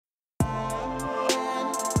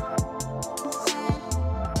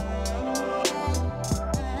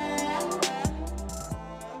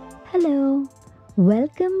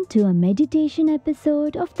Welcome to a meditation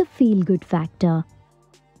episode of the Feel Good Factor.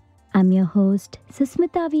 I'm your host,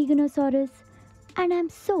 Susmita Veganosaurus, and I'm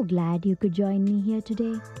so glad you could join me here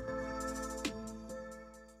today.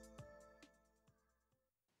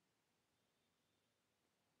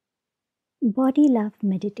 Body Love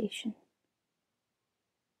Meditation.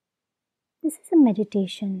 This is a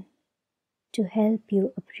meditation to help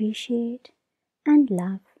you appreciate and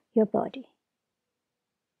love your body.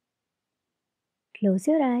 Close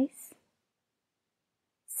your eyes.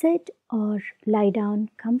 Sit or lie down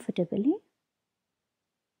comfortably.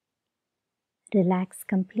 Relax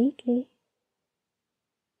completely.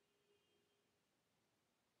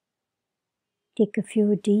 Take a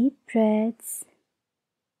few deep breaths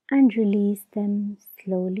and release them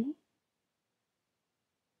slowly.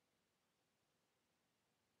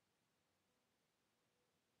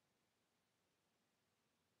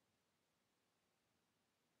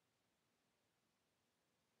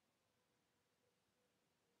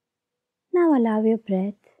 Now allow your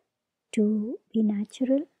breath to be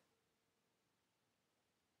natural.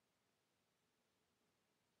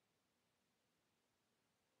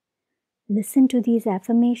 Listen to these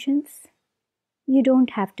affirmations. You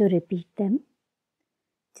don't have to repeat them.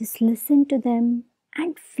 Just listen to them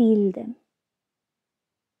and feel them.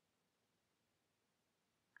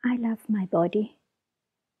 I love my body.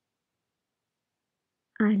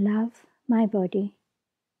 I love my body.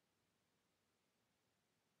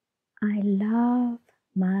 I love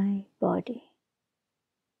my body.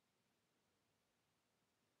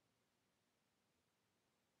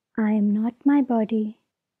 I am not my body,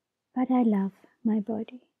 but I love my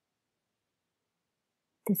body.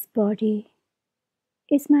 This body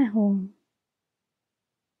is my home.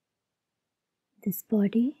 This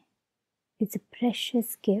body is a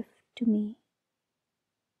precious gift to me.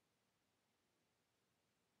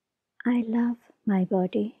 I love my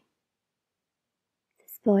body.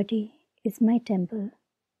 This body is my temple.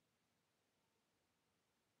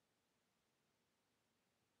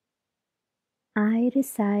 I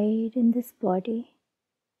reside in this body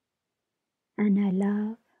and I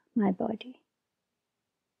love my body.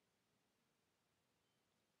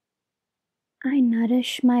 I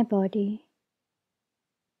nourish my body.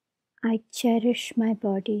 I cherish my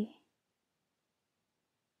body.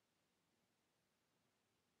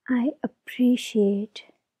 I appreciate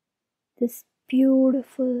this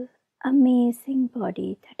beautiful, amazing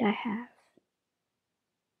body that I have.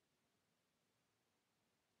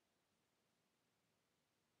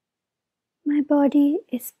 My body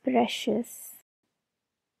is precious.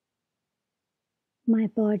 My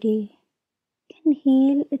body can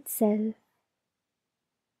heal itself.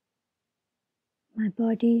 My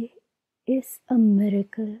body is a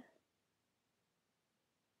miracle.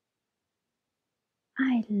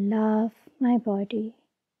 I love my body,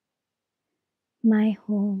 my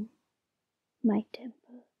home, my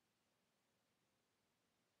temple.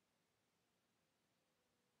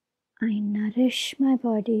 I nourish my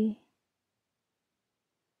body.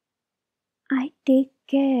 I take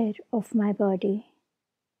care of my body.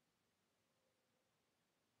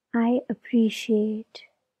 I appreciate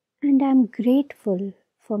and am grateful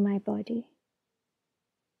for my body.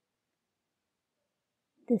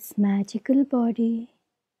 This magical body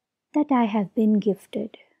that I have been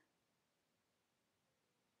gifted.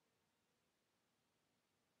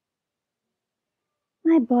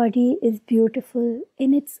 My body is beautiful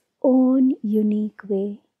in its own unique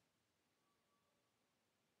way.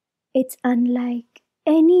 It's unlike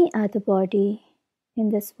any other body in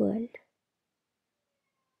this world.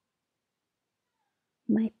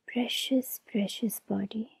 My precious, precious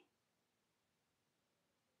body.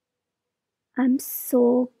 I'm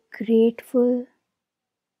so grateful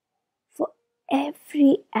for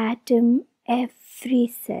every atom, every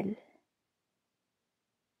cell.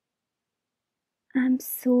 I'm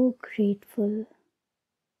so grateful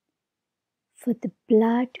for the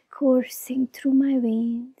blood coursing through my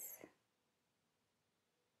veins,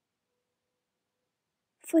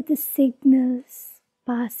 for the signals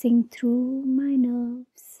passing through my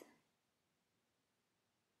nerves.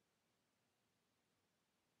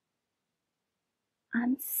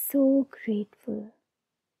 I'm so grateful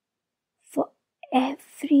for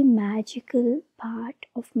every magical part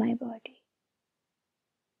of my body.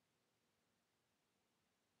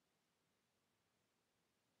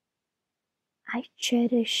 I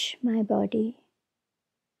cherish my body.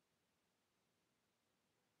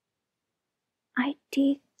 I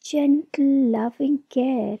take gentle, loving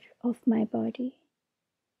care of my body.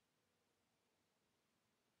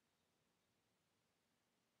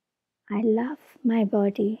 I love my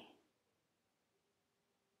body.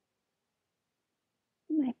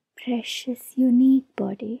 precious, unique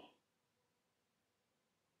body.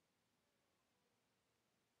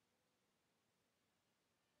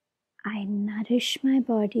 I nourish my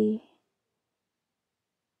body.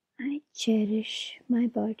 I cherish my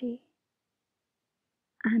body.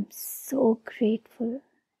 I'm so grateful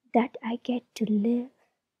that I get to live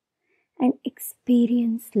and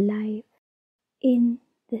experience life in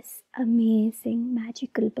this amazing,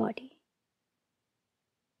 magical body.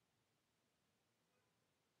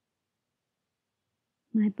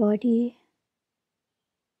 My body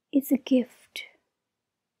is a gift.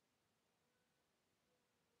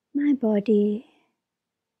 My body,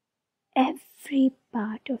 every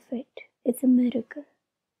part of it is a miracle.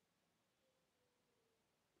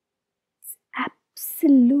 It's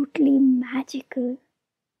absolutely magical.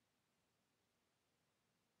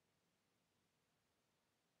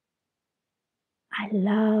 I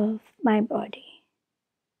love my body.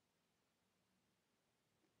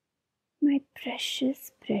 My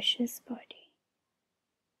precious, precious body.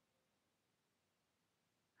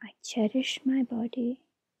 I cherish my body.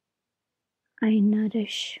 I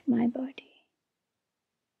nourish my body.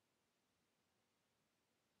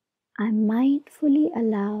 I mindfully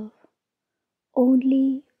allow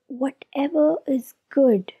only whatever is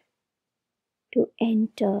good to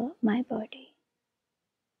enter my body.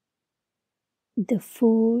 The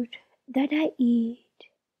food that I eat,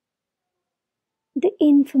 the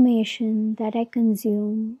information that I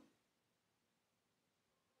consume,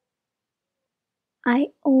 I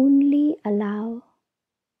only allow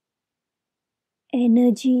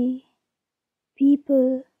energy,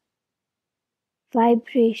 people,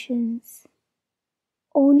 vibrations,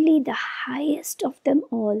 only the highest of them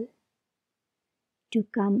all, to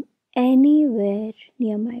come anywhere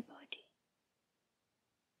near my body.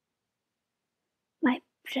 My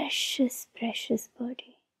precious, precious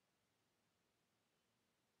body.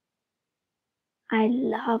 I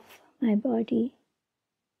love my body.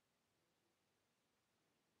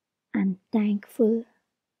 I'm thankful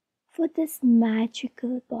for this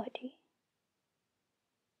magical body.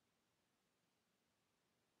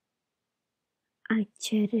 I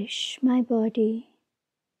cherish my body.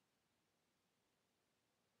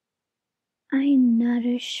 I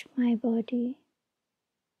nourish my body.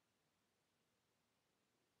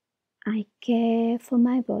 I care for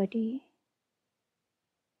my body.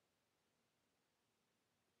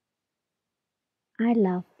 I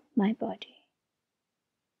love my body.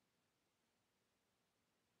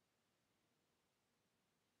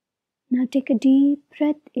 Now take a deep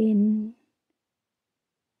breath in.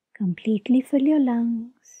 Completely fill your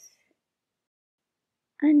lungs.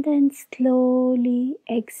 And then slowly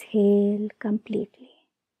exhale completely.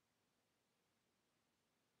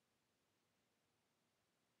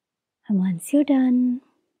 And once you're done,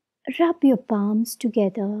 rub your palms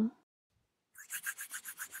together.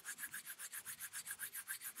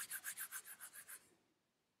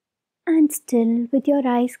 And still with your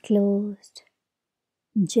eyes closed,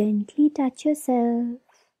 gently touch yourself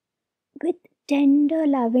with tender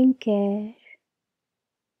loving care,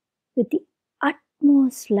 with the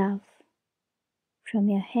utmost love from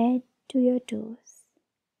your head to your toes.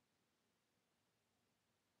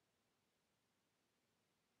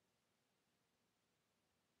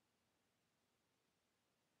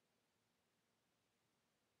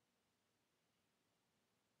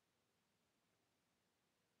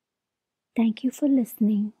 Thank you for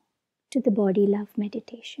listening to the Body Love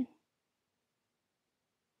Meditation.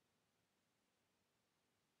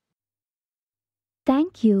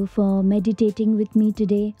 Thank you for meditating with me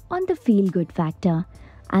today on the Feel Good Factor.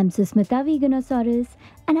 I'm Susmita Veganosaurus,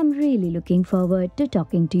 and I'm really looking forward to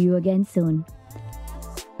talking to you again soon.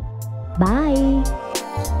 Bye!